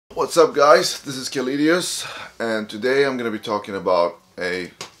What's up, guys? This is Kalidius, and today I'm going to be talking about a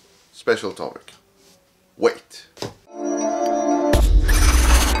special topic: weight.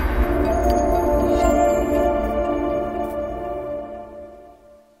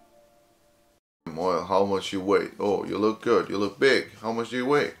 Well, how much you weigh? Oh, you look good. You look big. How much do you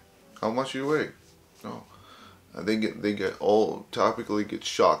weigh? How much do you weigh? No, and they get all typically get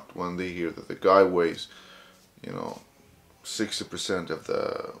shocked when they hear that the guy weighs, 60% of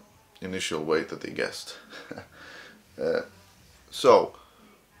the initial weight that they guessed. So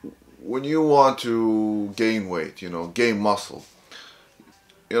when you want to gain weight, gain muscle,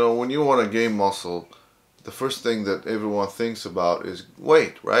 when you want to gain muscle, the first thing that everyone thinks about is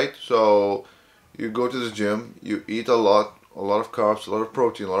weight, right? So you go to the gym, you eat a lot of carbs, a lot of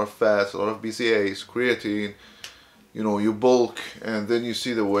protein, a lot of fats, a lot of BCAAs, creatine, you bulk, and then you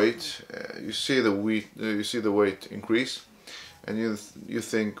see the weight, you see the weight increase, and you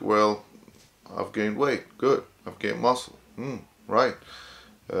think, well, I've gained weight, good, I've gained muscle, right.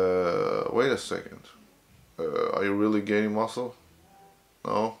 Wait a second, are you really gaining muscle?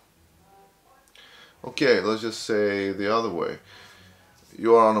 No? Okay, let's just say the other way.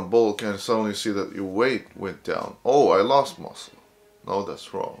 You are on a bulk and suddenly see that your weight went down. Oh, I lost muscle. No,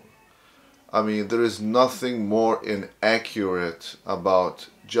 that's wrong. I mean, there is nothing more inaccurate about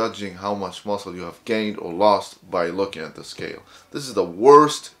judging how much muscle you have gained or lost by looking at the scale. This is the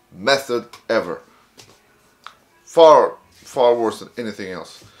worst method ever. Far worse than anything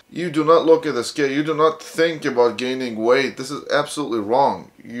else. You do not look at the scale. You do not think about gaining weight. This is absolutely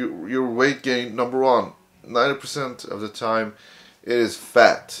wrong. Your weight gain, number one, 90% of the time, it is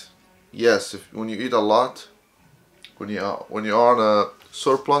fat. Yes, when you eat a lot, when you are on a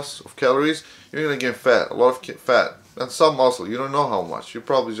surplus of calories, you're gonna gain fat, a lot of fat, and some muscle. You don't know how much. You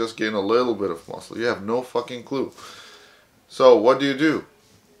probably just gain a little bit of muscle. You have no fucking clue. So what do?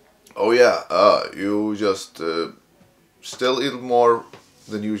 Oh yeah, you just still eat more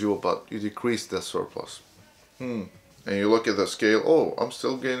than usual, but you decrease the surplus. And you look at the scale. Oh, I'm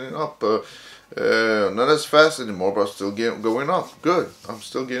still gaining up. Not as fast anymore, but still going up. Good. I'm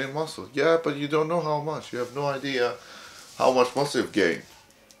still gaining muscle. Yeah, but you don't know how much. You have no idea how much muscle you've gained.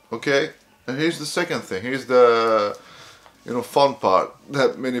 Okay? And here's the second thing. Here's the fun part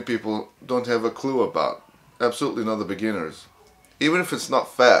that many people don't have a clue about. Absolutely not the beginners. Even if it's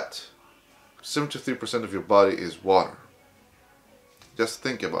not fat, 73% of your body is water. Just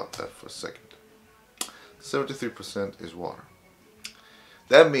think about that for a second. 73% is water.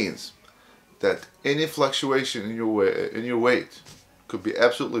 That means that any fluctuation in your weight could be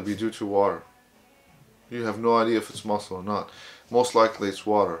absolutely due to water. You have no idea if it's muscle or not. Most likely it's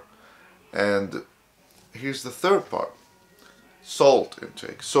water. And here's the third part. Salt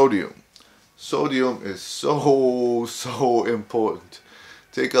intake, sodium. Sodium is so important.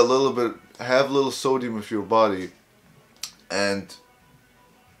 Take a little bit, have a little sodium in your body, and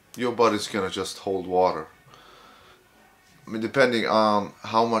your body's gonna just hold water. I mean, depending on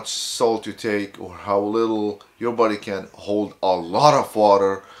how much salt you take or how little, your body can hold a lot of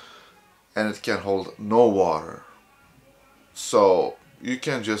water and it can hold no water. So you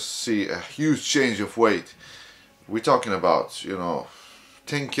can just see a huge change of weight. We're talking about,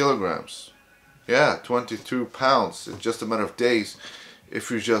 10 kilograms. Yeah, 22 pounds in just a matter of days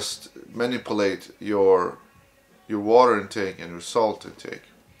if you just manipulate your water intake and your salt intake.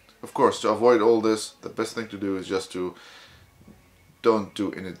 Of course, to avoid all this, the best thing to do is just to don't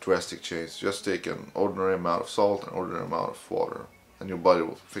do any drastic change. Just take an ordinary amount of salt, an ordinary amount of water, and your body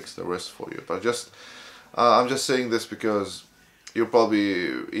will fix the rest for you. But I'm just saying this because you're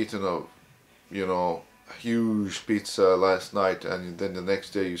probably eating a huge pizza last night, and then the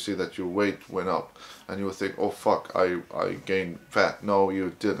next day you see that your weight went up, and you will think, oh fuck, I gained fat. No,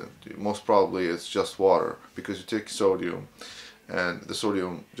 you didn't. Most probably it's just water, because you take sodium, and the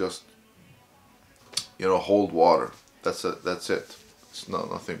sodium just hold water. That's it. It's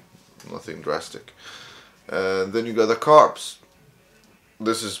nothing drastic. And then you got the carbs.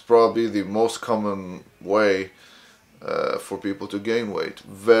 This is probably the most common way for people to gain weight.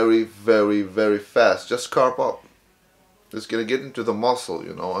 Very, very, very fast. Just carb up. It's gonna get into the muscle,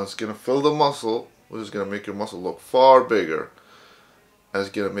 and it's gonna fill the muscle, which is gonna make your muscle look far bigger, and it's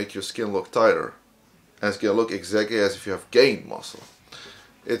gonna make your skin look tighter, and it's gonna look exactly as if you have gained muscle.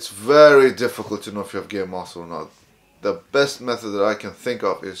 It's very difficult to know if you have gained muscle or not. The best method that I can think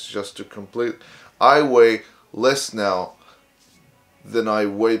of is just to I weigh less now than I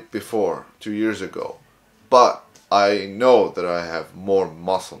weighed before 2 years ago, but I know that I have more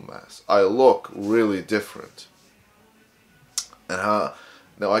muscle mass. I look really different, and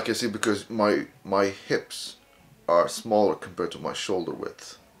now I can see because my hips are smaller compared to my shoulder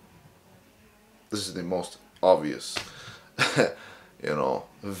width. This is the most obvious, you know,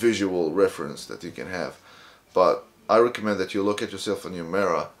 visual reference that you can have. But I recommend that you look at yourself in your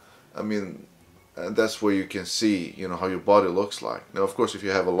mirror. I mean, and that's where you can see, you know, how your body looks like. Now, of course, if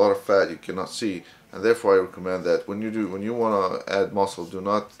you have a lot of fat, you cannot see, and therefore I recommend that when you want to add muscle, do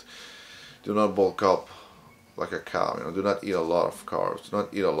not bulk up like a cow. You know, do not eat a lot of carbs, do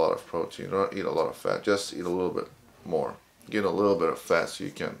not eat a lot of protein, do not eat a lot of fat. Just eat a little bit more. Get a little bit of fat so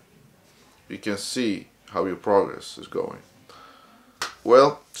you can see how your progress is going.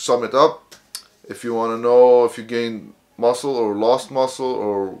 Well, to sum it up, if you want to know if you gained muscle or lost muscle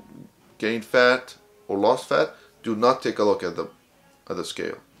or gained fat or lost fat, do not take a look at the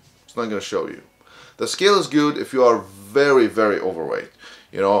scale. It's not going to show you. The scale is good if you are very, very overweight.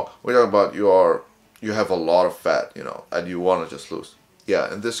 You know, we're talking about you have a lot of fat, you know, and you want to just lose.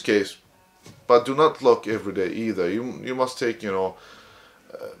 Yeah, in this case, but do not look every day either. You must take, you know,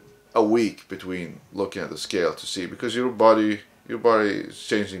 a week between looking at the scale to see, because your body is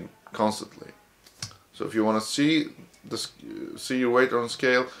changing constantly. So if you want to see your weight on the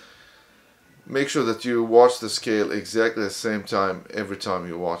scale, make sure that you watch the scale exactly the same time every time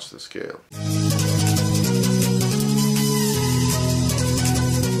you watch the scale.